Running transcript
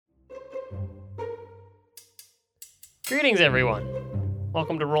Greetings, everyone.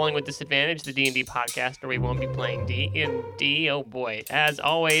 Welcome to Rolling with Disadvantage, the D&D podcast where we won't be playing D&D. Oh boy. As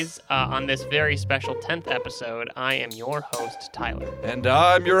always, on this very special 10th episode, I am your host, Tyler. And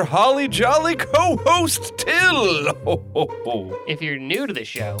I'm your holly jolly co-host, Till. Ho, ho, ho. If you're new to the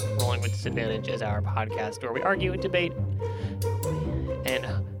show, Rolling with Disadvantage is our podcast where we argue and debate and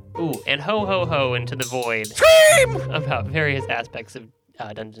ho ho ho into the void Scream! about various aspects of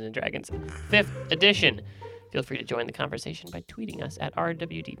Dungeons & Dragons 5th edition. Feel free to join the conversation by tweeting us at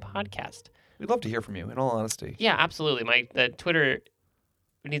RWD Podcast. We'd love to hear from you, in all honesty. Yeah, absolutely. The Twitter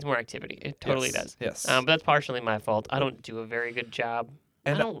needs more activity. It totally does. Yes. But that's partially my fault. I don't do a very good job.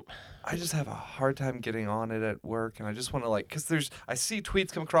 And I just have a hard time getting on it at work, and I just want to, because I see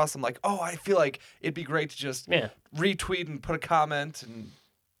tweets come across, I'm like, oh, I feel like it'd be great to just retweet and put a comment. And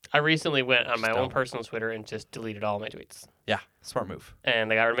I recently went on my own personal Twitter and just deleted all my tweets. Yeah, smart move.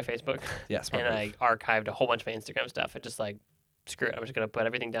 And I got rid of my Facebook. Yeah, smart move. And I archived a whole bunch of my Instagram stuff. And just screw it. I'm just going to put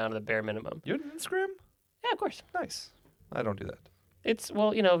everything down to the bare minimum. You have an Instagram? Yeah, of course. Nice. I don't do that. It's,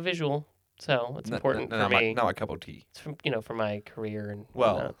 visual. So it's important for me. Not my cup of tea. It's for my career and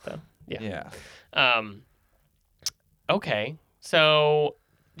whatnot, though. Yeah. Yeah. Okay. So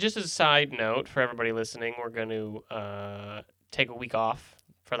just as a side note for everybody listening, we're going to take a week off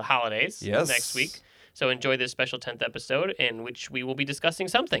for the holidays next week. So enjoy this special 10th episode in which we will be discussing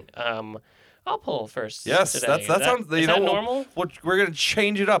something. I'll pull first. Yes, today. that sounds. Is that normal? We're going to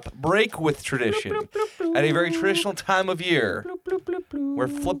change it up. Break with tradition. Bloop, bloop, bloop, bloop. At a very traditional time of year. Bloop, bloop, bloop, bloop. We're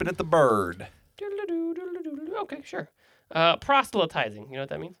flipping at the bird. Okay, sure. Proselytizing. You know what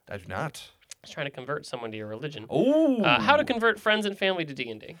that means? I do not. It's trying to convert someone to your religion. Oh. How to convert friends and family to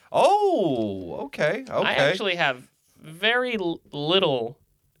D&D. Oh, okay. I actually have very little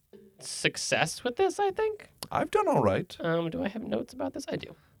success with this, I think. I've done all right. Do I have notes about this? I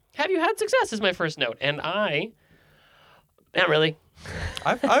do. Have you had success is my first note. And not really.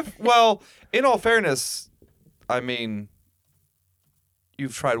 Well, in all fairness, I mean,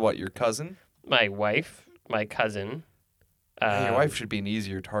 you've tried what, your cousin? My wife, my cousin. Your wife should be an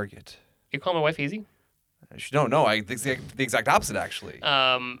easier target. You call my wife easy? No, the exact opposite, actually.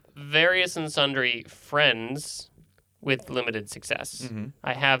 Various and sundry friends with limited success. Mm-hmm.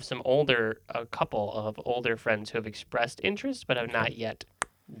 I have a couple of older friends who have expressed interest, but have not yet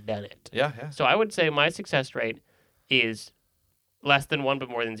done it. Yeah. So I would say my success rate is less than 1, but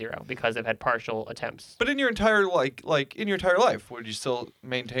more than 0 because I've had partial attempts. But in your entire in your entire life, would you still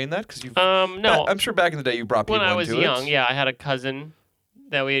maintain that? Because no. I'm sure back in the day you brought people when I was into young, it. I had a cousin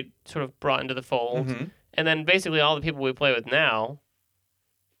that we had sort of brought into the fold, Mm-hmm. and then basically all the people we play with now.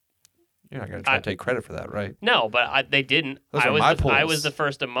 You're not going to try to take credit for that, right? No, but they didn't. Those I are was my I pulls. was the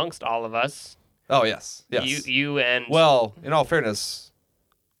first amongst all of us. Oh, yes. Yes. You and Well, in all fairness,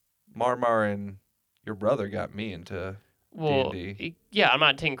 Marmar and your brother got me into D&D. Yeah, I'm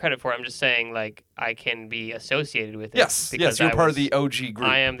not taking credit for it. I'm just saying, I can be associated with it. Yes, you're part of the OG group.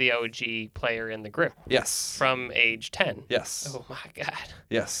 I am the OG player in the group. Yes. From age 10. Yes. Oh, my God.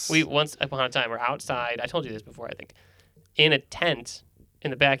 Yes. We, once upon a time, were outside. I told you this before, I think. In a tent in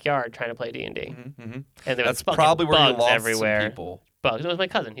the backyard trying to play D&D. Mm-hmm. And there was That's fucking probably where you bugs lost everywhere. some people. Bugs. It was my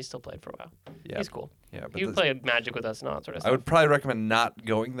cousin. He still played for a while. Yeah. He's cool. Yeah, but He played Magic with us and all that sort of stuff. I would probably recommend not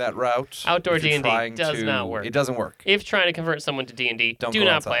going that route. Outdoor if you're D&D trying does not work. It doesn't work. If trying to convert someone to D&D, Don't do go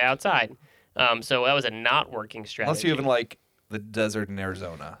not outside. play outside. So that was a not working strategy. Unless you live in the desert in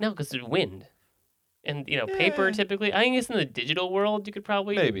Arizona. No, because there's wind. And, paper typically. I guess in the digital world, you could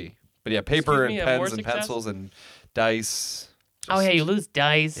probably. Maybe. But yeah, paper Excuse me, and have more pens and success? pencils and dice. Oh, yeah, you lose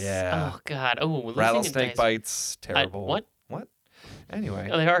dice. Yeah. Oh, God. Oh, losing Rattlesnake dice. bites. Terrible. What? Anyway.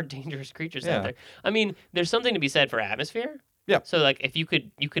 Oh, there are dangerous creatures out there. I mean, there's something to be said for atmosphere. Yeah. So, if you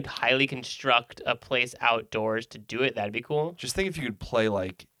could highly construct a place outdoors to do it, that'd be cool. Just think if you could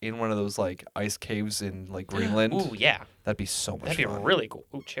play in one of those ice caves in Greenland. Ooh, yeah. That'd be so much That'd fun. be really cool.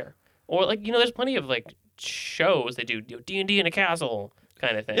 Ooh, chair. Or there's plenty of shows that do D&D in a castle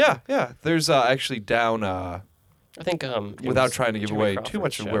kind of thing. Yeah. There's actually down I think without trying to give Jimmy away Crawford's too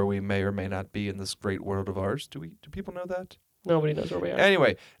much of show. where we may or may not be in this great world of ours. Do people know that? Nobody knows where we are.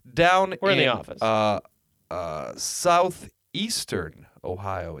 Anyway, down We're in the office. Southeastern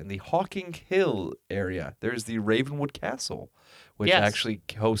Ohio, in the Hawking Hill area, there's the Ravenwood Castle, which Yes. actually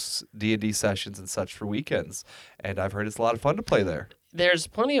hosts D&D sessions and such for weekends. And I've heard it's a lot of fun to play there. There's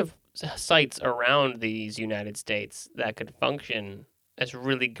plenty of sites around these United States that could function as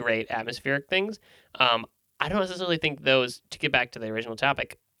really great atmospheric things. I don't necessarily think those, to get back to the original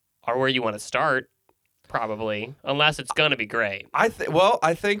topic, are where you want to start. Probably, unless it's gonna be great. I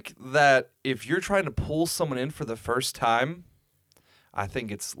think that if you're trying to pull someone in for the first time, I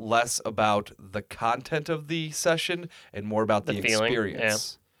think it's less about the content of the session and more about the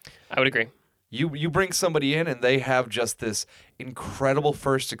experience. Yeah. I would agree. You bring somebody in and they have just this incredible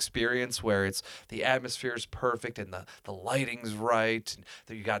first experience where it's the atmosphere is perfect and the lighting's right,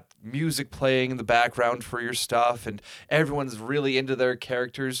 and you got music playing in the background for your stuff, and everyone's really into their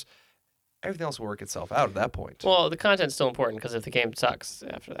characters. Everything else will work itself out at that point. Well, the content's still important because if the game sucks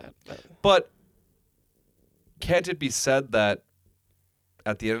after that. But can't it be said that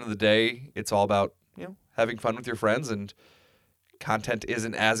at the end of the day, it's all about, having fun with your friends, and content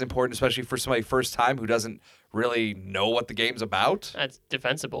isn't as important, especially for somebody first time who doesn't really know what the game's about? That's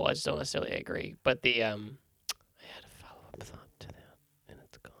defensible. I just don't necessarily agree. But I had a follow-up thought to that, and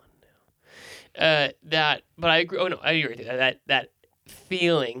it's gone now. But I agree. Oh no, I agree with you. That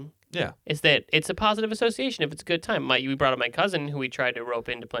feeling. Yeah, is that it's a positive association if it's a good time. We brought up my cousin who we tried to rope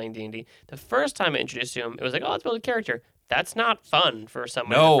into playing D&D. The first time I introduced him, it was like, oh, let's build a character. That's not fun for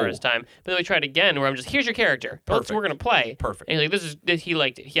someone the first time. But then we tried again where I'm just, here's your character. We're going to play. Perfect. And he's like, he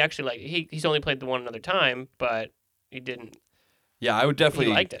liked it. He actually liked it. He's only played the one other time, but he didn't. Yeah, I would definitely.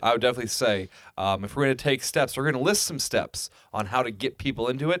 He liked it. I would definitely say if we're going to take steps, we're going to list some steps on how to get people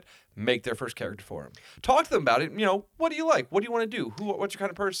into it. Make their first character for them. Talk to them about it. What do you like? What do you want to do? What's your kind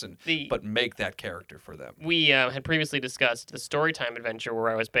of person? But make that character for them. We had previously discussed the Storytime adventure where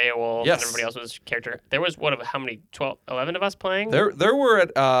I was Beowulf and everybody else was character. There was how many? 12, 11 of us playing? There were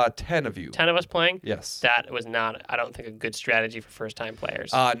 10 of you. 10 of us playing? Yes. That was not, I don't think, a good strategy for first-time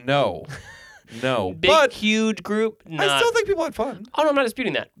players. No. No. Big, huge group. I still think people had fun. Oh, no, I'm not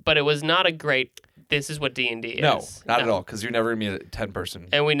disputing that. But it was not a great... This is what D&D is. No, not at all, because you're never going to be a 10-person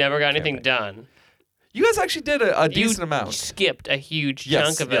And we never got anything done. You guys actually did a decent amount. You skipped a huge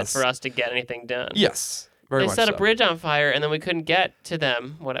chunk of it for us to get anything done. Yes, very much They set a bridge on fire, and then we couldn't get to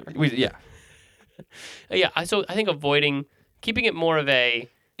them, whatever. Yeah. So I think keeping it more of a...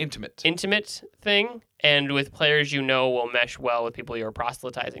 Intimate thing, and with players will mesh well with people you're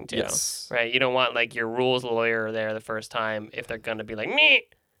proselytizing to. Yes. Right? You don't want, your rules lawyer there the first time if they're going to be like, meh!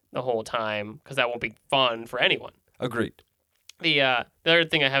 The whole time, because that won't be fun for anyone. Agreed. The other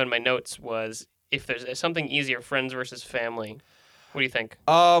thing I have in my notes was if there's something easier, friends versus family. What do you think?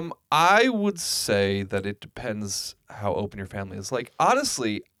 I would say that it depends how open your family is.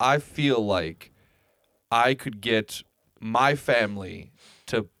 Honestly, I feel like I could get my family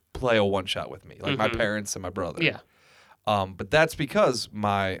to play a one-shot with me, my parents and my brother. Yeah. But that's because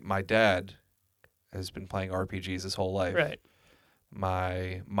my dad has been playing RPGs his whole life. Right.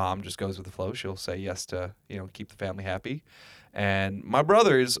 My mom just goes with the flow. She'll say yes to, keep the family happy. And my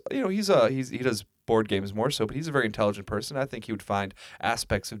brother is, he does board games more so, but he's a very intelligent person. I think he would find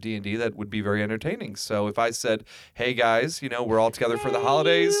aspects of D&D that would be very entertaining. So if I said, hey guys, we're all together for the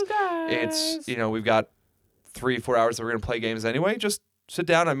holidays. It's, we've got 3-4 hours that we're going to play games anyway. Just sit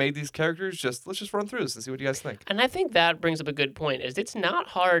down. I made these characters. Let's just run through this and see what you guys think. And I think that brings up a good point is it's not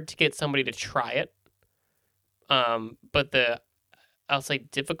hard to get somebody to try it. But I'll say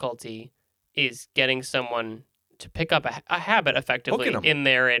difficulty is getting someone to pick up a habit effectively in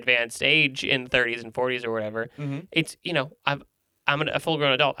their advanced age in 30s and 40s or whatever. Mm-hmm. It's, I'm a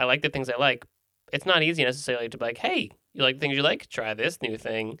full-grown adult. I like the things I like. It's not easy necessarily to be like, hey, you like the things you like? Try this new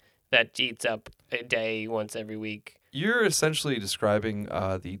thing that eats up a day once every week. You're essentially describing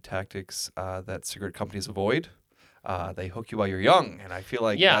the tactics that cigarette companies avoid. They hook you while you're young, and I feel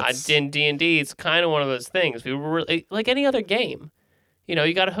like in D&D, it's kind of one of those things. We were like any other game.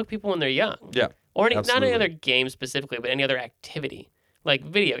 You got to hook people when they're young. Yeah. Or not any other game specifically, but any other activity, like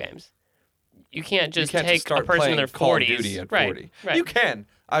video games. You can't just take a person in their 40s. Call of Duty at 40. Right. You can.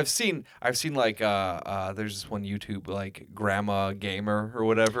 I've seen there's this one YouTube Grandma Gamer or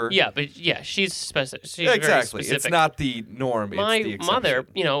whatever. Yeah, but she's specific. Exactly. Very specific. It's not the norm. My it's the exception. mother,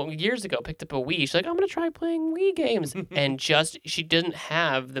 years ago picked up a Wii. She's like, I'm going to try playing Wii games. And she didn't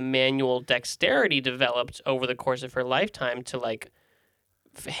have the manual dexterity developed over the course of her lifetime to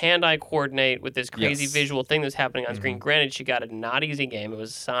hand-eye coordinate with this crazy visual thing that's happening on screen. Granted, she got a not easy game. It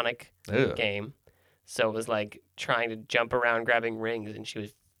was a Sonic game. So it was trying to jump around grabbing rings, and she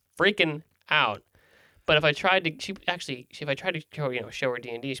was freaking out. But if I tried to, show her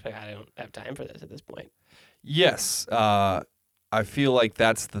D&D, she'd be like, I don't have time for this at this point. Yes. I feel like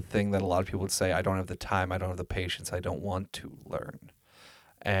that's the thing that a lot of people would say, I don't have the time, I don't have the patience, I don't want to learn.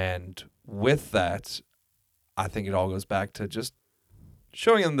 And with that, I think it all goes back to just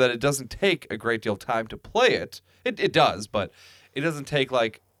showing them that it doesn't take a great deal of time to play it. It does, but it doesn't take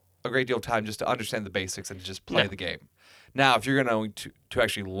a great deal of time just to understand the basics and to just play the game. Now, if you're going to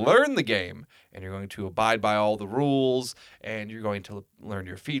actually learn the game and you're going to abide by all the rules and you're going to learn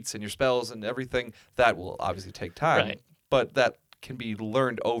your feats and your spells and everything, that will obviously take time. Right. But that can be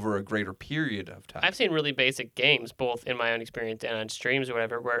learned over a greater period of time. I've seen really basic games, both in my own experience and on streams or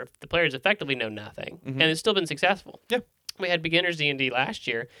whatever, where the players effectively know nothing, and it's still been successful. Yeah. We had beginners D&D last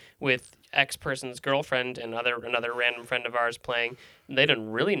year with X person's girlfriend and another random friend of ours playing. They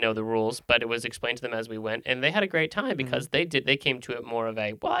didn't really know the rules, but it was explained to them as we went, and they had a great time because they came to it more of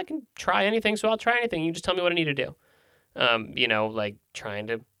a, well, I can try anything, so I'll try anything. You just tell me what I need to do. Like trying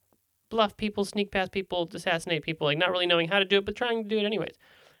to bluff people, sneak past people, assassinate people, like not really knowing how to do it, but trying to do it anyways.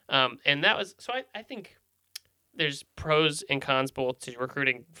 And that was, so I think there's pros and cons both to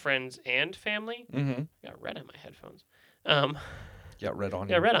recruiting friends and family. Mm-hmm. Got red on my headphones. Yeah, red on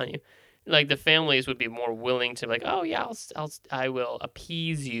you. Yeah, red on you. Like the families would be more willing to like, oh yeah, I will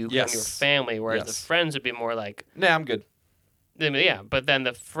appease you from your family, whereas the friends would be more like, nah, I'm good. Yeah, but then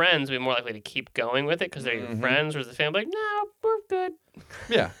the friends would be more likely to keep going with it because they're your friends, whereas the family like, no, we're good.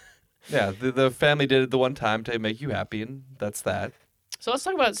 Yeah. Yeah, the family did it the one time to make you happy, and that's that. So let's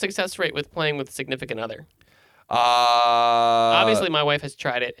talk about success rate with playing with significant other. Obviously, my wife has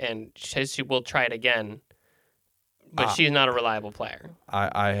tried it, and she will try it again, but she's not a reliable player.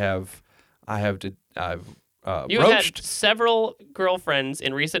 I've You've had several girlfriends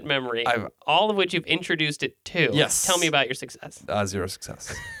in recent memory, all of which you've introduced it to. Yes. Tell me about your success. Zero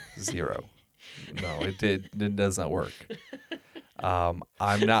success. Zero. No, it does not work. I'm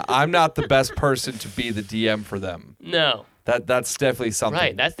not the best person to be the DM for them. No. That's definitely something.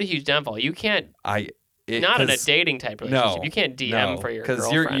 Right, that's the huge downfall. You can't. Not in a dating type relationship. No, you can't DM for your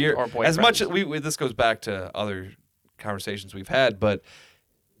girlfriend or boyfriend. As much as this goes back to other conversations we've had, but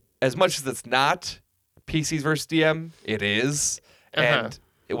as much as it's not PCs versus DM, it is. And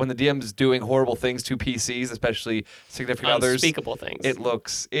when the DM is doing horrible things to PCs, especially significant others, unspeakable things, it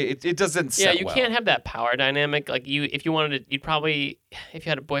looks it doesn't set you can't have that power dynamic. Like if you wanted to, you'd probably, if you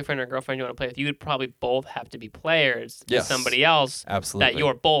had a boyfriend or a girlfriend you want to play with, you would probably both have to be players with somebody else that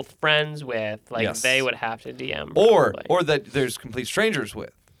you're both friends with. Like they would have to DM, or that there's complete strangers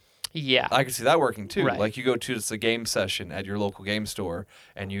with. Yeah. I can see that working too. Right. Like you go to just a game session at your local game store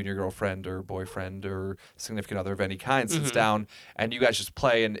and you and your girlfriend or boyfriend or significant other of any kind sits down and you guys just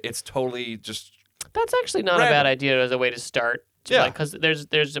play and it's totally just That's actually not random. A bad idea as a way to start. Yeah. Because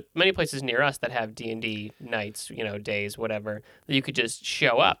there's many places near us that have D&D nights, days, whatever, that you could just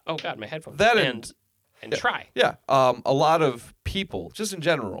show up. Oh, God, my headphones. And try. Yeah. A lot of people, just in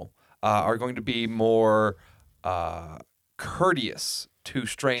general, are going to be more courteous to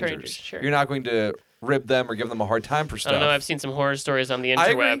strangers. Sure. You're not going to rib them or give them a hard time for stuff. I don't know. I've seen some horror stories on the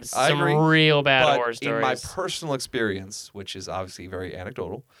interwebs. I agree. Real bad but horror stories. In my personal experience, which is obviously very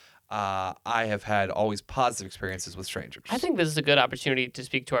anecdotal, I have had always positive experiences with strangers. I think this is a good opportunity to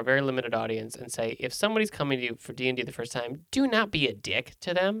speak to our very limited audience and say, if somebody's coming to you for D&D the first time, do not be a dick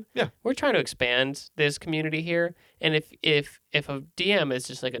to them. Yeah. We're trying to expand this community here. And if a DM is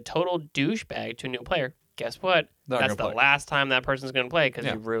just like a total douchebag to a new player, guess what? That's the last time that person's going to play because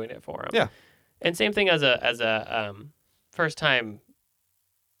you ruined it for them. Yeah. And same thing as a first time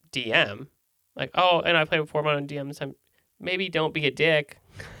DM. Like, oh, and I played before, but on DM this time. Maybe don't be a dick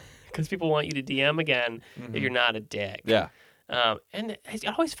because people want you to DM again if you're not a dick. Yeah. And it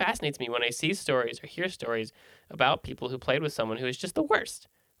always fascinates me when I see stories or hear stories about people who played with someone who is just the worst.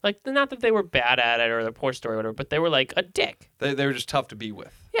 Like, not that they were bad at it or the poor story or whatever, but they were like a dick. They were just tough to be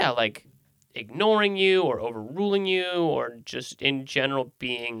with. Yeah, like ignoring you or overruling you or just in general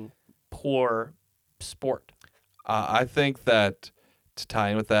being poor sport. I think that to tie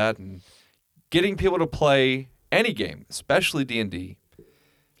in with that and getting people to play any game, especially D&D,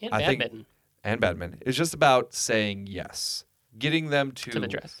 and badminton. And badminton, is just about saying yes. Getting them to the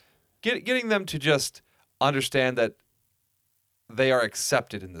dress. Getting them to just understand that they are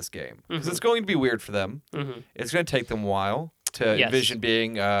accepted in this game. Because it's going to be weird for them. It's going to take them a while to envision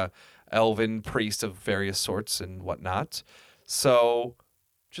being elven priest of various sorts and whatnot. So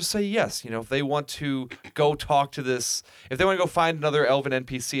just say yes. If they want to go talk to if they want to go find another elven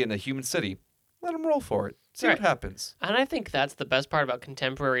NPC in a human city, let them roll for it. See what happens. And I think that's the best part about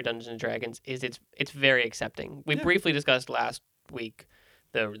contemporary Dungeons & Dragons is it's very accepting. We briefly discussed last week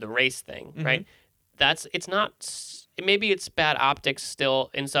the race thing, right? It's not... Maybe it's bad optics still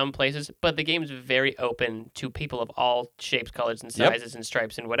in some places, but the game's very open to people of all shapes, colors, and sizes and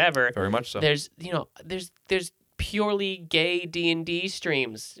stripes and whatever. Very much so. There's purely gay D&D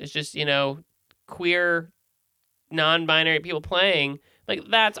streams. It's just, queer, non-binary people playing. Like,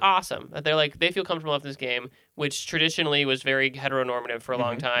 that's awesome. That they feel comfortable with this game, which traditionally was very heteronormative for a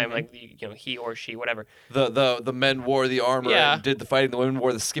long time. Like, he or she, whatever. The men wore the armor and did the fighting. The women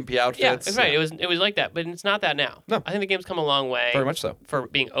wore the skimpy outfits. Yeah, right. It was like that, but it's not that now. No. I think the game's come a long way. Very much so. For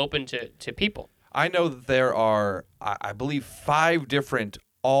being open to people. I know that there are, I believe, 5 different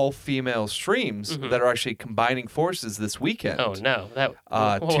all-female streams that are actually combining forces this weekend. Oh no, that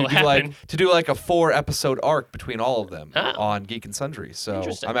what to will do happen? to do like a 4-episode arc between all of them on Geek and Sundry. So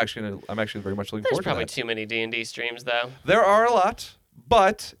I'm actually very much looking forward to that. There's probably too many D&D streams though. There are a lot,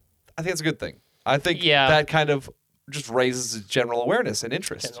 but I think it's a good thing. I think that kind of just raises general awareness and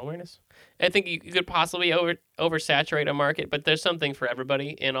interest. General awareness. I think you could possibly oversaturate a market, but there's something for everybody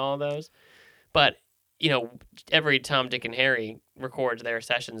in all of those. But every Tom, Dick, and Harry records their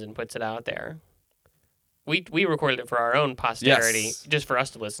sessions and puts it out there. We recorded it for our own posterity, just for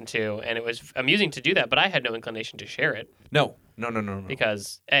us to listen to, and it was amusing to do that. But I had no inclination to share it. No.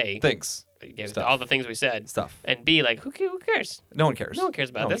 Because A, things, all the things we said, and B, like who cares? No one cares. No one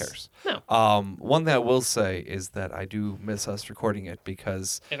cares about this. Cares. No. One thing I will say is that I do miss us recording it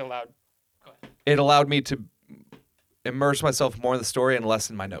because it allowed me to immerse myself more in the story and less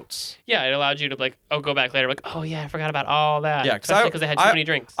in my notes. Yeah, it allowed you to go back later, oh yeah, I forgot about all that. Yeah, because I had too many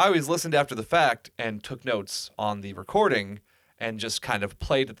drinks. I always listened after the fact and took notes on the recording and just kind of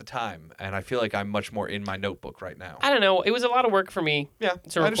played at the time. And I feel like I'm much more in my notebook right now. I don't know. It was a lot of work for me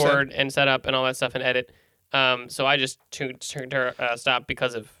to record and set up and all that stuff and edit. So I just stopped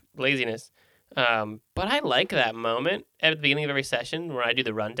because of laziness. But I like that moment at the beginning of every session where I do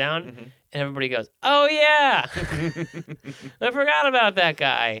the rundown and everybody goes, "Oh yeah, I forgot about that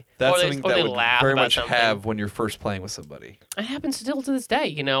guy." That's something that would very much have when you're first playing with somebody. It happens still to this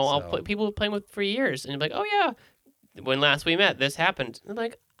day. People playing with for years and you're like, "Oh yeah, when last we met, this happened." And I'm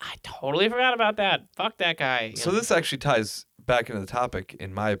like, I totally forgot about that. Fuck that guy. So this actually ties back into the topic,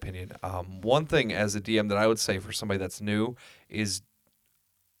 in my opinion. One thing as a DM that I would say for somebody that's new is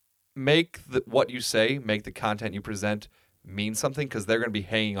make what you say, make the content you present mean something, because they're going to be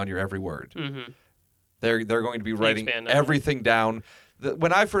hanging on your every word. Mm-hmm. They're going to be writing everything down.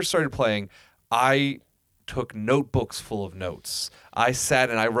 When I first started playing, I took notebooks full of notes. I sat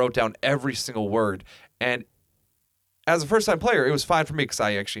and I wrote down every single word. And as a first-time player, it was fine for me because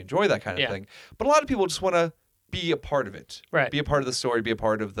I actually enjoy that kind of thing. But a lot of people just want to be a part of it. Right. Be a part of the story, be a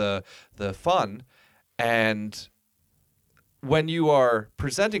part of the fun. And when you are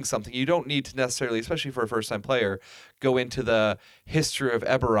presenting something, you don't need to necessarily, especially for a first-time player, go into the history of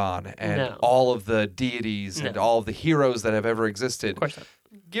Eberron and all of the deities and all of the heroes that have ever existed. Of course not.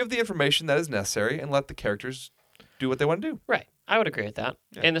 Give the information that is necessary and let the characters do what they want to do. Right. I would agree with that.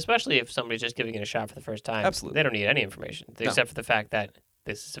 Yeah. And especially if somebody's just giving it a shot for the first time. Absolutely. They don't need any information, except for the fact that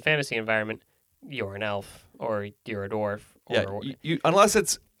this is a fantasy environment. You're an elf or you're a dwarf. Unless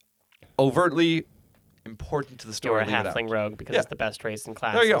it's overtly important to the story. You're a halfling rogue because it's the best race in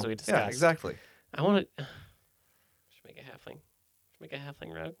class, as we discussed. Yeah, exactly. I want to make a halfling. Make a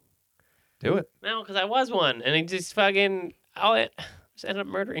halfling rogue. Do it. No, because I was one, and I just fucking just ended up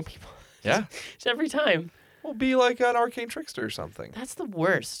murdering people. Yeah. Just every time. Well, be like an arcane trickster or something. That's the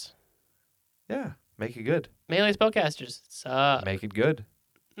worst. Yeah, make it good. Melee spellcasters suck. Make it good.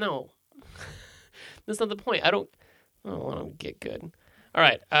 No. That's not the point. I don't want to get good. All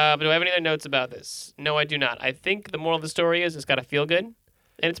right, but do I have any other notes about this? No, I do not. I think the moral of the story is it's got to feel good, and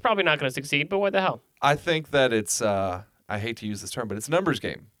it's probably not going to succeed, but what the hell? I think that it's, I hate to use this term, but it's a numbers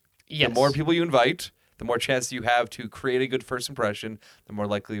game. Yes. The more people you invite, the more chance you have to create a good first impression, the more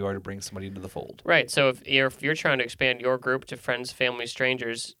likely you are to bring somebody into the fold. Right, so if you're trying to expand your group to friends, family,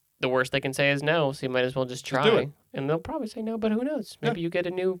 strangers, the worst they can say is no, so you might as well just try. Just do it. And they'll probably say no, but who knows? Maybe you get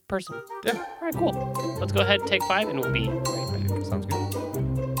a new person. Yeah. All right, cool. Let's go ahead and take 5, and we'll be right back. Sounds good.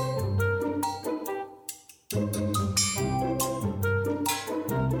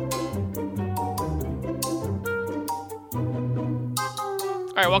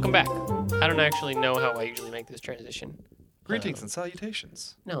 All right, welcome back. I don't actually know how I usually make this transition. Greetings and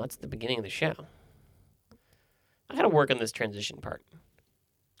salutations. No, it's the beginning of the show. I got to work on this transition part.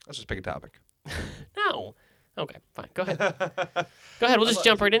 Let's just pick a topic. No. Okay, fine. Go ahead. Go ahead. We'll just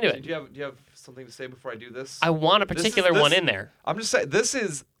jump right into it. Do you have something to say before I do this? I want a particular one in there. I'm just saying, this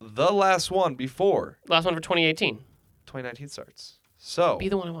is the last one before last one for 2018. 2019 starts. So be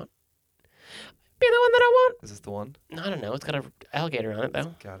the one I want. Be the one that I want. Is this the one? I don't know. It's got an alligator on it, though.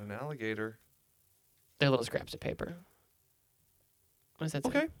 It's got an alligator. They're little scraps of paper. What does that say?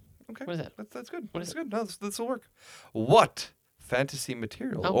 Okay. What is that? That's good. What is good. No, this will work. What fantasy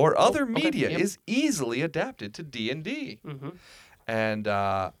material or other media is easily adapted to D&D? Mm-hmm. And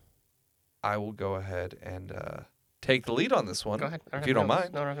I will go ahead and take the lead on this one. Go ahead. If you don't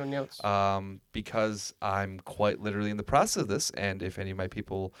mind. No, I don't have notes. Because I'm quite literally in the process of this, and if any of my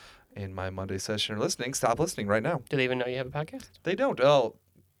people in my Monday session are listening, stop listening right now. Do they even know you have a podcast? They don't. Oh,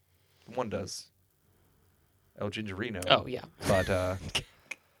 one does. El Gingerino. Oh, yeah. But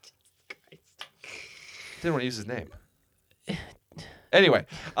Didn't want to use his name. Anyway,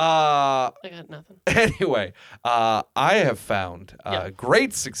 I got nothing. Anyway, I have found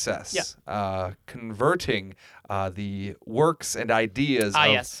great success converting the works and ideas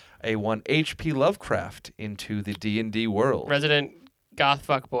of a one H.P. Lovecraft into the D&D world. Resident goth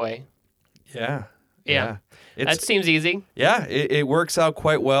fuckboy. Yeah. That seems easy. Yeah, it works out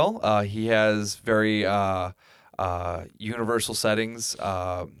quite well. He has very universal settings.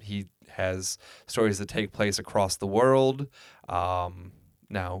 He has stories that take place across the world.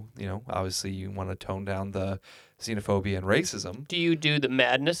 Now, obviously you want to tone down the xenophobia and racism. Do you do the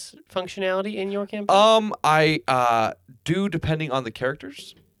madness functionality in your campaign? I do, depending on the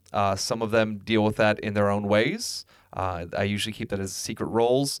characters. Some of them deal with that in their own ways. I usually keep that as secret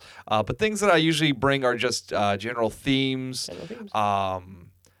roles. But things that I usually bring are just general themes.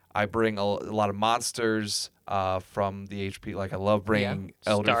 I bring a lot of monsters from the HP. Like I love bringing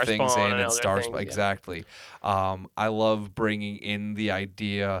elder things in and star spawn. Exactly. I love bringing in the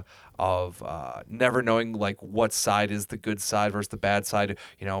idea of never knowing like what side is the good side versus the bad side.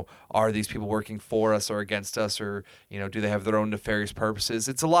 Are these people working for us or against us, or do they have their own nefarious purposes?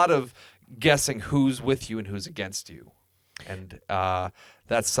 It's a lot of guessing who's with you and who's against you, and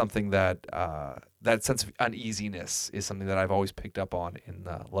that's something that that sense of uneasiness is something that I've always picked up on in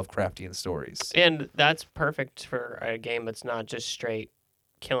Lovecraftian stories. And that's perfect for a game that's not just straight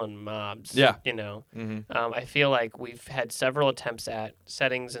killing mobs. Yeah. I feel like we've had several attempts at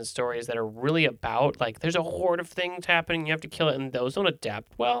settings and stories that are really about, like, there's a horde of things happening, you have to kill it, and those don't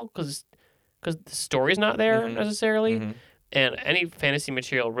adapt well because the story's not there necessarily. And any fantasy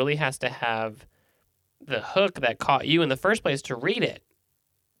material really has to have the hook that caught you in the first place to read it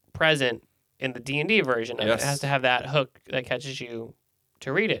present in the D&D version. It has to have that hook that catches you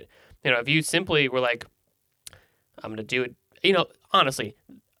to read it. If you simply were like, I'm going to do it, honestly,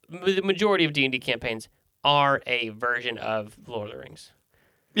 the majority of D&D campaigns are a version of Lord of the Rings.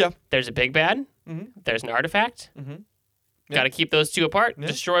 Yeah. There's a big bad. There's an artifact. Got to keep those two apart.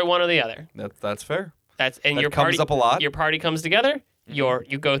 Destroy one or the other. That's fair. That your party comes up a lot. Your party comes together.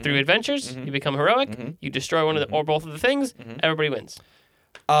 You go through adventures. You become heroic. You destroy one of the or both of the things. Everybody wins.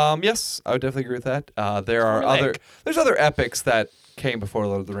 Yes, I would definitely agree with that. There's other epics that came before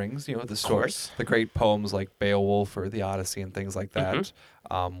Lord of the Rings. The story, the great poems like Beowulf or the Odyssey and things like that.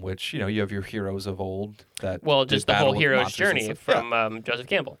 Which you have your heroes of old that. Well, just the whole hero's journey from Joseph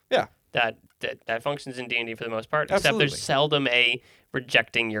Campbell. Yeah. That functions in D&D for the most part. Absolutely. Except there's seldom a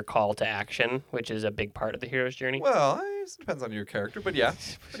rejecting your call to action, which is a big part of the hero's journey. Well, it depends on your character, but yeah.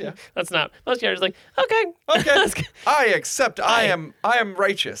 That's not most characters like, okay. I accept. I am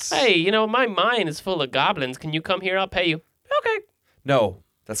righteous. Hey, my mine is full of goblins. Can you come here? I'll pay you. Okay. No,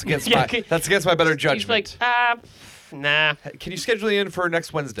 that's against my better judgment. He's like, nah. Can you schedule me in for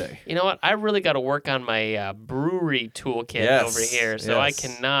next Wednesday? You know what? I really got to work on my brewery toolkit over here, so I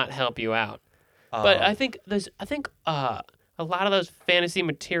cannot help you out. But I think a lot of those fantasy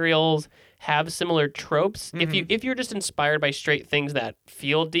materials have similar tropes. If you're just inspired by straight things that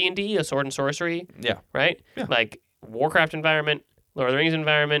feel D&D, a sword and sorcery, right? Yeah. Like Warcraft environment, Lord of the Rings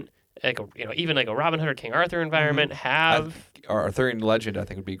environment, like even like a Robin Hood or King Arthur environment Arthurian legend, I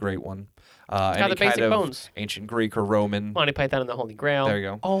think, would be a great one. Got the basic bones. Ancient Greek or Roman. Monty Python and the Holy Grail. There you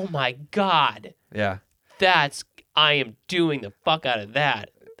go. Oh my God. Yeah. I am doing the fuck out of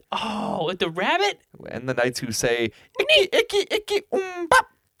that. Oh, with the rabbit? And the knights who say, icky, icky, icky, bop.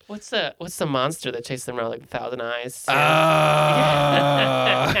 What's the monster that chases them around like 1,000 eyes?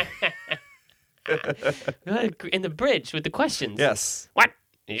 In the bridge with the questions. Yes. What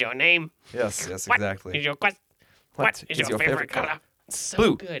is your name? Yes, what exactly. Is your what is your favorite color? So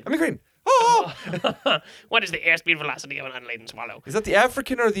blue. Good. I mean green. Oh! What is the airspeed velocity of an unladen swallow? Is that the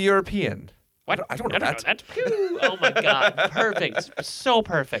African or the European? What? I don't know that. Oh my God. Perfect. So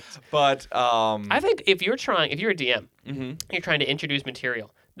perfect. But I think if you're a DM, you're trying to introduce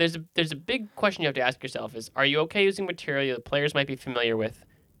material, there's a big question you have to ask yourself is, are you okay using material that players might be familiar with,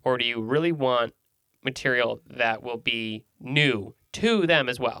 or do you really want material that will be new to them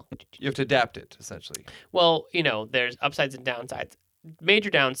as well? You have to adapt it, essentially. Well, there's upsides and downsides. Major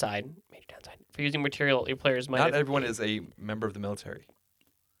downside for using material your players might Not everyone is a member of the military.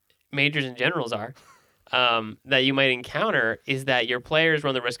 Majors and generals are, that you might encounter is that your players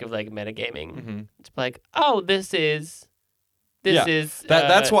run the risk of like metagaming. It's like, oh, this is.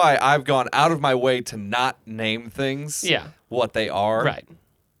 That's why I've gone out of my way to not name things. Yeah. What they are. Right.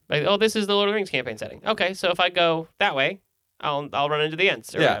 Like, oh, this is the Lord of the Rings campaign setting. Okay, so if I go that way, I'll run into the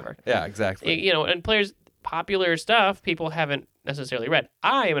Ents or whatever. Yeah, exactly. And players, popular stuff people haven't necessarily read.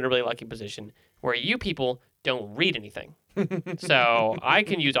 I am in a really lucky position where you people don't read anything. So I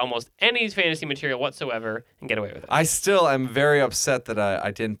can use almost any fantasy material whatsoever and get away with it. I still am very upset that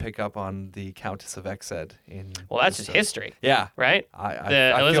I didn't pick up on the Countess of Exed in. Well, that's just history. Yeah. Right?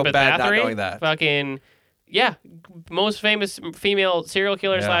 I Elizabeth feel bad Bathory, not knowing that. Fucking, yeah, most famous female serial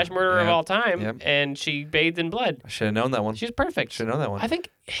killer / murderer of all time, and she bathed in blood. I should have known that one. She's perfect. Should have known that one. I think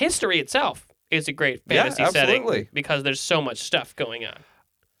history itself is a great fantasy setting because there's so much stuff going on.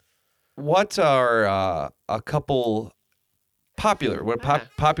 What are a couple popular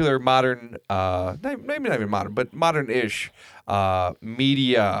modern, maybe not even modern, but modern-ish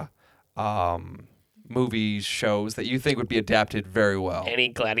media movies, shows that you think would be adapted very well? Any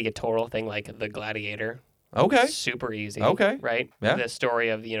gladiatorial thing like The Gladiator. Okay. Super easy. Okay. Right? Yeah. The story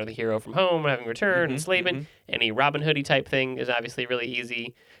of, the hero from home having returned, enslavement. Any Robin Hood-y type thing is obviously really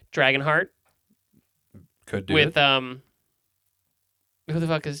easy. Dragonheart. Could do with, it. who the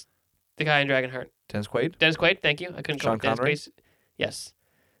fuck is the guy in Dragonheart? Dennis Quaid? Dennis Quaid, thank you. I couldn't call Sean Dennis Connery? Quaid. Yes.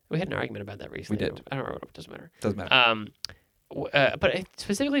 We had an argument about that recently. We did. I don't remember. It doesn't matter. Doesn't matter. But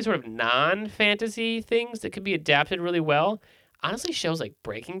specifically sort of non-fantasy things that could be adapted really well. Honestly, shows like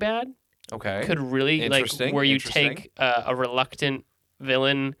Breaking Bad could really, where you take a reluctant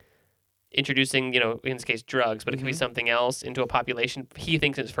villain introducing, in this case, drugs, but it could be something else into a population. He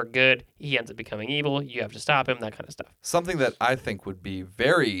thinks it's for good. He ends up becoming evil. You have to stop him, that kind of stuff. Something that I think would be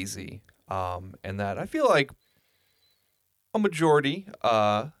very easy, and that I feel like a majority,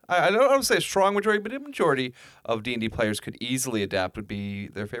 I don't want to say a strong majority, but a majority of D&D players could easily adapt would be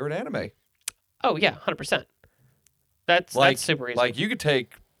their favorite anime. Oh, yeah, 100%. That's super easy. Like, you could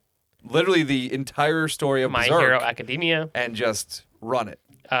take literally the entire story of My Berserk Hero Academia and just run it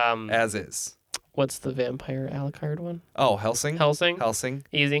as is. What's the vampire a la carte one? Oh, Hellsing? Hellsing.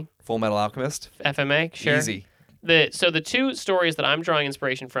 Easy. Full Metal Alchemist? FMA, sure. Easy. So the two stories that I'm drawing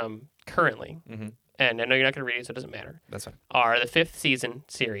inspiration from currently, and I know you're not going to read it, so it doesn't matter. That's fine. Are the 5th season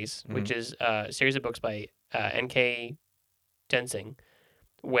series, which is a series of books by N.K. Jemisin,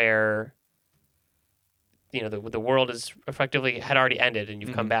 where the world is effectively had already ended, and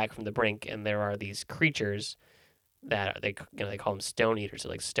you've come back from the brink, and there are these creatures that they call them stone eaters, or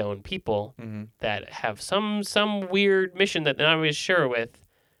like stone people that have some weird mission that they're not really sure with,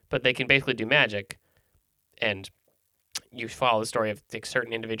 but they can basically do magic, and you follow the story of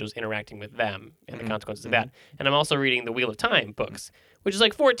certain individuals interacting with them and the consequences of that. And I'm also reading the Wheel of Time books, which is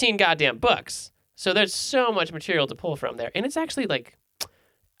like 14 goddamn books. So there's so much material to pull from there. And it's actually like,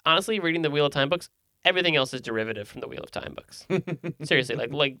 honestly, reading the Wheel of Time books, everything else is derivative from the Wheel of Time books. Seriously,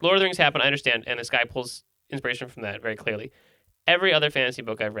 like Lord of the Rings happened, I understand, and this guy pulls inspiration from that very clearly. Every other fantasy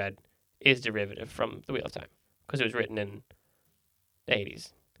book I've read is derivative from the Wheel of Time because it was written in the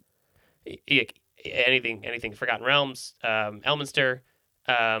 80s. Anything Forgotten Realms, Elminster,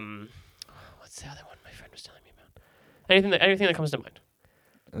 what's the other one my friend was telling me about? Anything that comes to mind.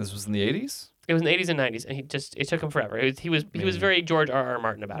 This was in the 80s? It was in the 80s and 90s, and it took him forever. He was very George R.R.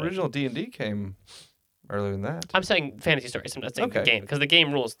 Martin about Original D&D came earlier than that. I'm saying fantasy stories. I'm not saying the game, because the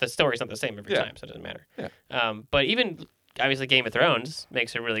game rules. The story's not the same every time, so it doesn't matter. Yeah. But even obviously Game of Thrones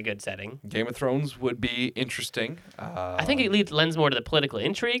makes a really good setting. Game of Thrones would be interesting. I think it lends more to the political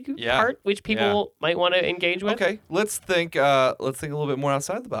intrigue part, which people might want to engage with. Okay, let's think a little bit more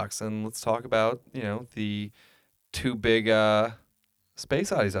outside the box, and let's talk about the two big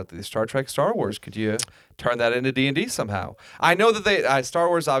space oddities out there: Star Trek, Star Wars. Could you turn that into D&D somehow? I know that Star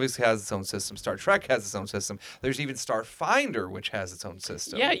Wars obviously has its own system. Star Trek has its own system. There's even Starfinder, which has its own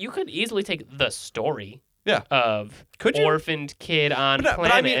system. Yeah, you could easily take the story. Yeah. Of orphaned kid on planet.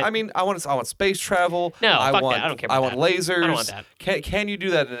 But I mean, I want space travel. No, fuck that. I don't care about I want lasers. I don't want that. Can you do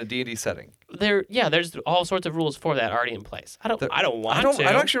that in a D&D setting? There's all sorts of rules for that already in place. I don't want to.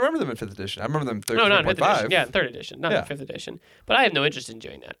 I don't actually remember them in 5th edition. I remember them in 3rd, No, not in 5th edition. Yeah, in 3rd edition, not in 5th edition. But I have no interest in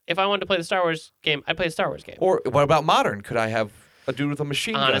doing that. If I wanted to play the Star Wars game, I'd play the Star Wars game. Or what about modern? Could I have a dude with a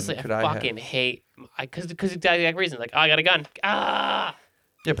machine gun? Honestly, I fucking hate because exactly that reason. Like, I got a gun. Ah.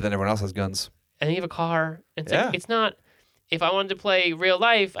 Yeah, but then everyone else has guns. And then you have a car. It's like, it's not. If I wanted to play real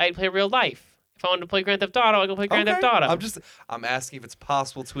life, I'd play real life. If I wanted to play Grand Theft Auto, I'd go play Grand Theft Auto. I'm asking if it's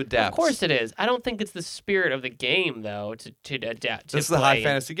possible to adapt. Of course it is. I don't think it's the spirit of the game though to adapt. This is a high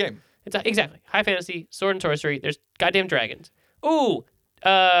fantasy game. It's exactly high fantasy, sword and sorcery. There's goddamn dragons. Ooh,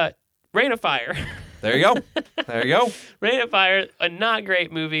 Rain of Fire. There you go. There you go. Rain of Fire, a not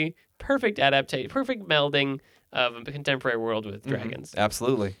great movie. Perfect adaptation. Perfect melding of a contemporary world with dragons.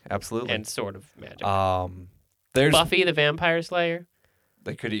 Absolutely. And sort of magic. There's Buffy the Vampire Slayer.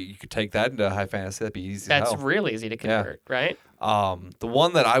 You could take that into high fantasy. That'd be easy. That's real easy to convert, right? The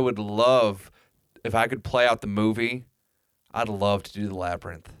one that I would love, if I could play out the movie, I'd love to do the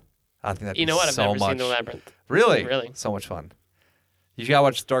Labyrinth. I think that'd You be know what? I've so never much. seen The Labyrinth. Really? Really. So much fun. You gotta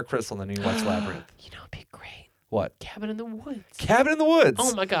watch Dark Crystal, and then you can watch Labyrinth. You know, it'd be great. What? Cabin in the Woods. Cabin in the Woods.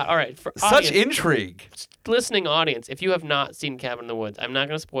 Oh my God! All right, for Such audience, intrigue. listening audience, if you have not seen Cabin in the Woods, I'm not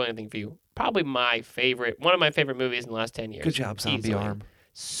going to spoil anything for you. Probably one of my favorite movies in the last 10 years. Good job, Zombie easily. Arm.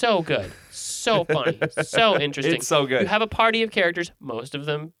 So good, so funny, so interesting. It's so good. You have a party of characters. Most of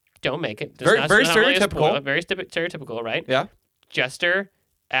them don't make it. Very not really a stereotypical. spoiler, very stereotypical, right? Yeah. Jester,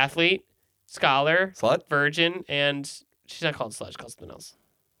 athlete, scholar, Slut. virgin, and she's not called slut. She's called something else.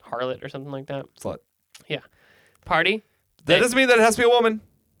 Harlot or something like that. Slut. Party. That doesn't mean that it has to be a woman.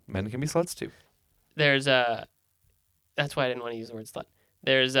 Men can be sluts too. There's a. That's why I didn't want to use the word slut.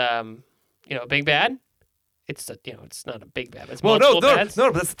 There's a big bad. It's it's not a big bad. It's multiple bads. No,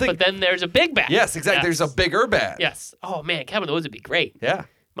 but that's the thing. But then there's a big bad. Yes, exactly. Yes. There's a bigger bad. Yes. Oh man, Cabin in the Woods would be great. Yeah.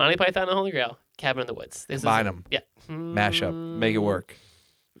 Monty Python and the Holy Grail. Cabin in the Woods. Combine them. Yeah. Mash up. Make it work.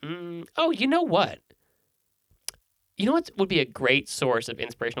 Oh, you know what? You know what would be a great source of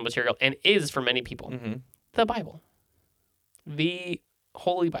inspirational material and is for many people? Mm-hmm. The Bible. The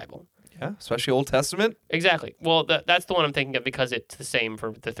Holy Bible. Yeah, especially Old Testament. Exactly. Well, that's the one I'm thinking of because it's the same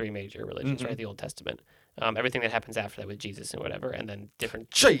for the three major religions, Mhm. right? The Old Testament. Everything that happens after that with Jesus and whatever, and then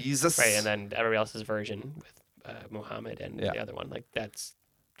different... Jesus. Right, and then everybody else's version with Muhammad and Yeah. the other one. Like, that's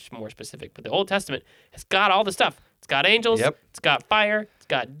just more specific. But the Old Testament has got all the stuff. It's got angels. Yep. It's got fire. It's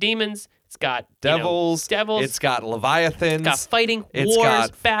got demons. It's got Devils. devils. It's got leviathans. It's got fighting, It's wars,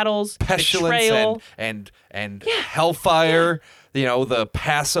 got battles, pestilence betrayal. and hellfire. You know, the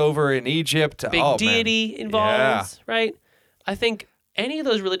Passover in Egypt. Big oh, deity man. involved, right? I think any of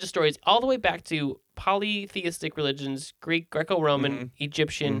those religious stories, all the way back to polytheistic religions, Greek, Greco-Roman,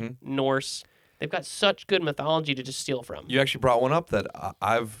 Egyptian, Norse, they've got such good mythology to just steal from. You actually brought one up that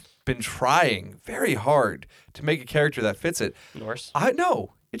I've been trying very hard to make a character that fits it. Norse? I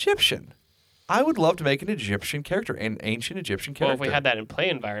know, Egyptian. I would love to make an Egyptian character, an ancient Egyptian character. Well, if we had that in play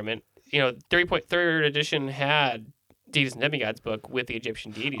environment, 3.3rd edition had Deities and Demigods book with the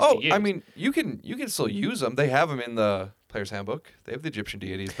Egyptian deities to use. I mean, you can still use them. They have them in the Player's Handbook. They have the Egyptian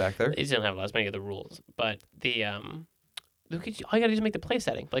deities back there. They just don't have as many of the rules. But the all you gotta do is make the play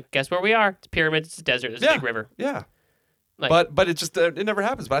setting. Like, guess where we are? It's pyramids, it's a desert, there's a big river. Yeah. Like, But it just it never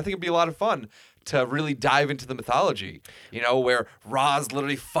happens. But I think it'd be a lot of fun to really dive into the mythology. Where Ra's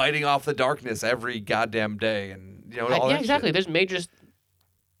literally fighting off the darkness every goddamn day, and all that exactly. shit.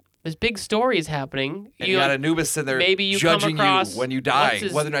 There's big stories happening. And you got Anubis in there maybe you judging come across, you when you die, what's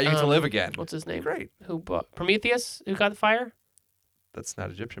his, whether or not you get to live again. What's his name? Great. Prometheus, who got the fire? That's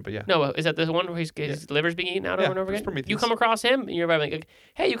not Egyptian, but yeah. No, is that the one where his liver's being eaten out over and over again? Prometheus. You come across him, and you're like,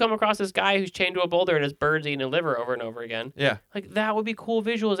 hey, you come across this guy who's chained to a boulder and his bird's eating a liver over and over again. Yeah. Like, that would be cool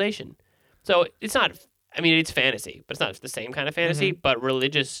visualization. So it's not, it's fantasy, but it's not the same kind of fantasy, but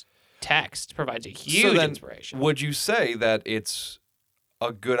religious text provides a huge inspiration. Would you say that it's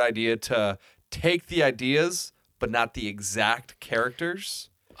a good idea to take the ideas but not the exact characters?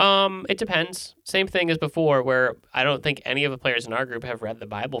 It depends. Same thing as before, where I don't think any of the players in our group have read the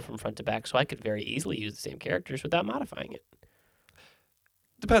Bible from front to back, so I could very easily use the same characters without modifying it.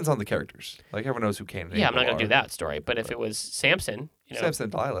 Depends on the characters. Like, everyone knows who Cain and Abel I'm not going are. to do that story, but if it was Samson, Samson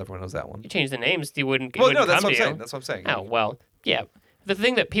and Delilah, everyone knows that one. you change the names, he wouldn't. Well, it no, wouldn't that's come what I'm to you. saying. That's what I'm saying. Oh, well, yeah. The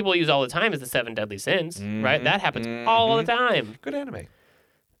thing that people use all the time is the 7 deadly sins, right? That happens all the time. Good anime.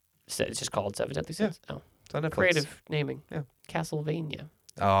 So it's just called 7 deadly sins. Oh, It's on Netflix. creative naming. Yeah. Castlevania.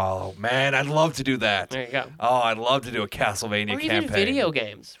 Oh, man, I'd love to do that. There you go. Oh, I'd love to do a Castlevania Or campaign. even video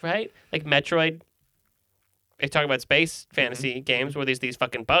games, right? Like Metroid. They talk about space fantasy games where there's these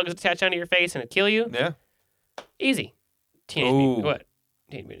fucking bugs attach onto your face and it kill you. Yeah. Easy. Teenage Ooh. Mutant. What?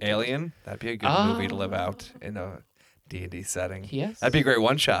 Teenage Mutant Ninja Alien. That'd be a good movie to live out in a D&D setting. Yes. That'd be a great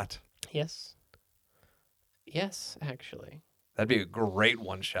one-shot. Yes. Yes, actually. That'd be a great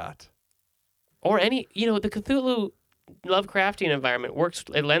one-shot. Or any, the Cthulhu Lovecraftian environment works.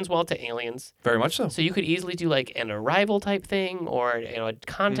 It lends well to aliens. Very much so. So you could easily do like an arrival type thing or a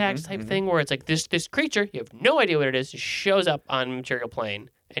contact type thing where it's like this creature, you have no idea what it is, just shows up on material plane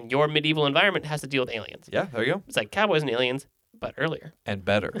and your medieval environment has to deal with aliens. Yeah, there you go. It's like Cowboys and Aliens, but earlier. And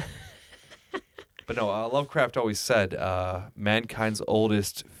better. But no, Lovecraft always said mankind's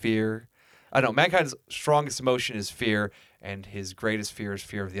oldest fear. Mankind's strongest emotion is fear, and his greatest fear is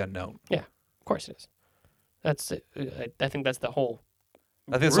fear of the unknown. Yeah, of course it is. That's it. I think that's the whole.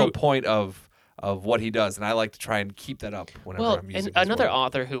 I think that's the whole point of what he does, and I like to try and keep that up whenever I'm using and another his work.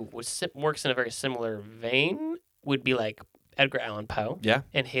 author who works in a very similar vein would be like Edgar Allan Poe. Yeah.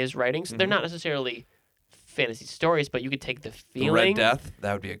 And his writings, they're not necessarily fantasy stories, but you could take the The Red feeling Death,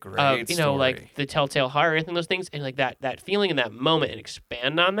 that would be a great of, you know, story. like the Telltale Heart or anything, those things, and like that feeling in that moment and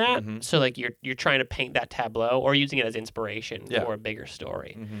expand on that. Mhm. So like you're trying to paint that tableau or using it as inspiration Yeah. for a bigger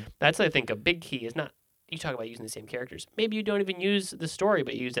story. Mhm. That's, I think, a big key is not, you talk about using the same characters. Maybe you don't even use the story,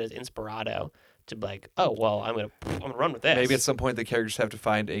 but you use it as inspirato to be like, oh, well, I'm gonna run with this. Maybe at some point the characters have to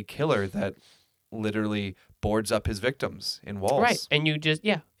find a killer that literally boards up his victims in walls. Right. And you just,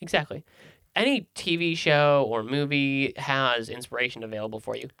 yeah, exactly. Any TV show or movie has inspiration available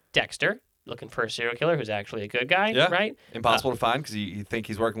for you. Dexter, looking for a serial killer who's actually a good guy, Yeah. right? Impossible to find because you think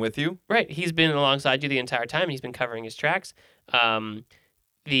he's working with you. Right. He's been alongside you the entire time. He's been covering his tracks.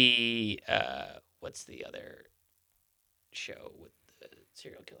 What's the other show with the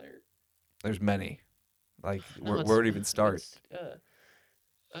serial killer? There's many. Like, No, where would it even start? it's,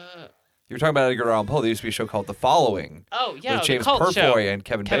 You were talking about Edgar Allan Poe. There used to be a show called The Following Oh, yeah, with the James cult show. Purfoy and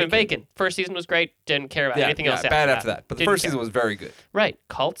Kevin Bacon. First season was great. Didn't care about anything else bad after that. But the Didn't first care. season was very good. Right.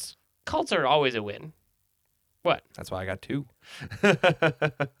 Cults are always a win. What? That's why I got 2.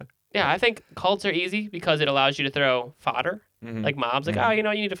 Yeah, I think cults are easy because it allows you to throw fodder. Mhm. Like mobs, like, Mhm. oh, you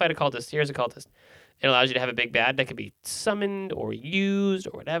know, you need to fight a cultist. Here's a cultist. It allows you to have a big bad that can be summoned or used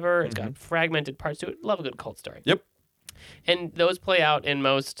or whatever. It's got fragmented parts to it. Love a good cult story. Yep. And those play out in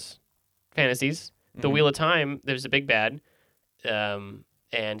most fantasies. The Wheel of Time, there's a big bad, and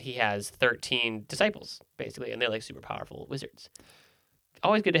he has 13 disciples, basically, and they're like super powerful wizards.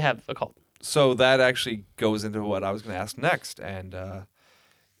 Always good to have a cult. So that actually goes into what I was going to ask next, and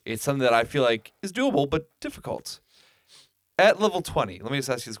it's something that I feel like is doable but difficult. At level 20, let me just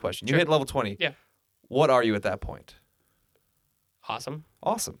ask you this question. You Sure. hit level 20. Yeah. What are you at that point? Awesome.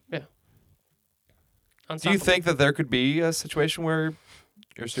 Awesome. Do you Unstoppable. think that there could be a situation where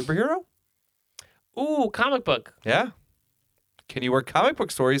you're a superhero? Ooh, comic book. Yeah. Can you work comic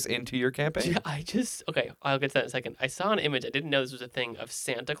book stories into your campaign? Okay, I'll get to that in a second. I saw an image, I didn't know this was a thing, of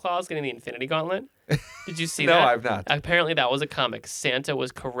Santa Claus getting the Infinity Gauntlet. Did you see No, that? I've not. Apparently that was a comic. Santa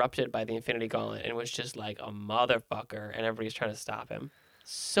was corrupted by the Infinity Gauntlet and was just like a motherfucker, and everybody's trying to stop him.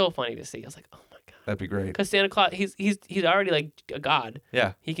 So funny to see. I was like, oh my god. That'd be great. Because Santa Claus, he's already like a god.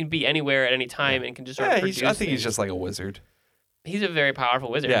 Yeah. He can be anywhere at any time and can just sort of produce I think he's things. just like a wizard. He's a very powerful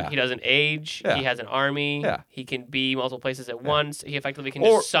wizard. Yeah. He doesn't age. Yeah. He has an army. Yeah. He can be multiple places at once. He effectively can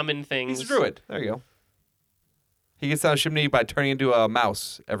Or just summon things. He's a druid. There you go. He gets down a chimney by turning into a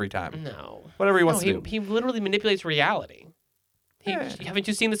mouse every time. No. Whatever he wants No, to do. he literally manipulates reality. Yeah. Haven't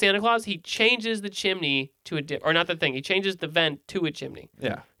you seen the Santa Claus? He changes the chimney to or not the thing. He changes the vent to a chimney.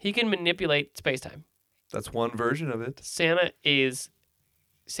 Yeah. He can manipulate space-time. That's one version of it. Santa's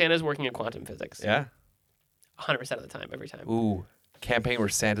working in quantum physics. Yeah. 100% of the time, every time. Ooh. Campaign where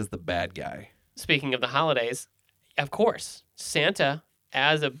Santa's the bad guy. Speaking of the holidays, of course, Santa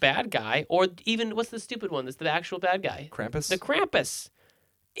as a bad guy, or even what's the stupid one that's the actual bad guy? Krampus? The Krampus.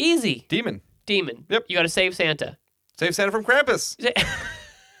 Easy. Demon. Demon. Yep. You got to save Santa. Save Santa from Krampus. It's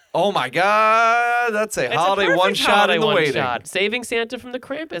Oh my God. That's a holiday perfect one shot holiday in the waiting. one-shot. Saving Santa from the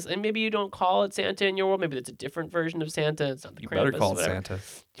Krampus. And maybe you don't call it Santa in your world. Maybe it's a different version of Santa. It's not the You Krampus. better call it whatever. Santa.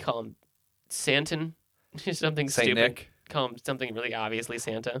 You call him Santan. Something Saint stupid. Nick. Call him something really obviously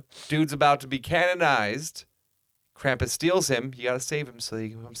Santa. Dude's about to be canonized. Krampus steals him. You got to save him so he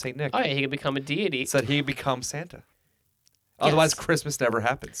can become Saint Nick. Oh, yeah, he can become a deity. So that he becomes Santa. Otherwise, Christmas never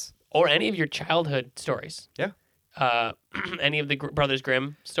happens. Or any of your childhood stories. Yeah. Any of the Brothers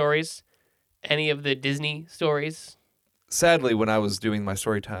Grimm stories. Any of the Disney stories. Sadly, when I was doing my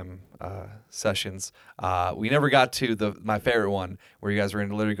storytime sessions, we never got to my favorite one, where you guys were going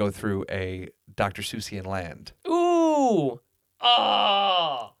to literally go through a Dr. Seussian land. Ooh!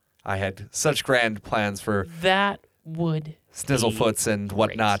 Oh! I had such grand plans for That would Snizzlefoots and great.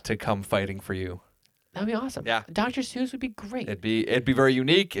 whatnot to come fighting for you. That'd be awesome. Yeah. Dr. Seuss would be great. It'd be very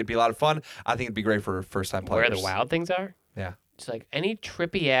unique. It'd be a lot of fun. I think it'd be great for first-time players. Where the wild things are. Yeah. It's like any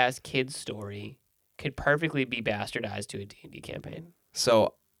trippy ass kid's story could perfectly be bastardized to a D&D campaign.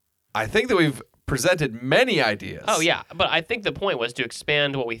 So I think that we've presented many ideas. Oh yeah, but I think the point was to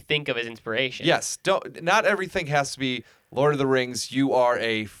expand what we think of as inspiration. Yes. Not everything has to be Lord of the Rings. You are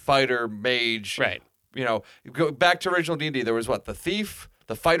a fighter mage. Right. You know, go back to original D&D. There was what? The thief,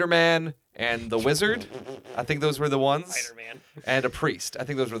 the fighter man, and the wizard. I think those were the ones. Spider-Man. And a priest. I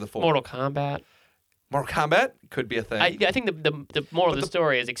think those were the 4. Mortal Kombat. Mortal Kombat could be a thing. I think the moral of the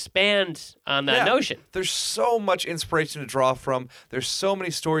story is expand on that notion. There's so much inspiration to draw from. There's so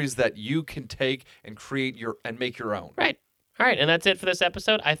many stories that you can take and create and make your own. Right. All right, and that's it for this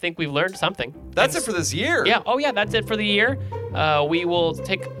episode. I think we've learned something. That's it for this year. Yeah. Oh, yeah. That's it for the year. We will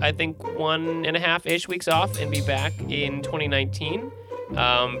take, I think, 1.5-ish weeks off and be back in 2019.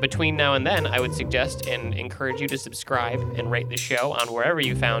 Between now and then, I would suggest and encourage you to subscribe and rate the show on wherever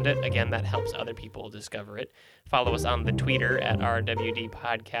you found it. Again, that helps other people discover it. Follow us on the Twitter at RWD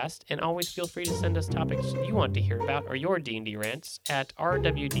Podcast, and always feel free to send us topics you want to hear about or your D&D rants at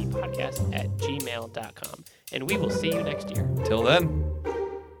rwdpodcast@gmail.com. And we will see you next year. Till then.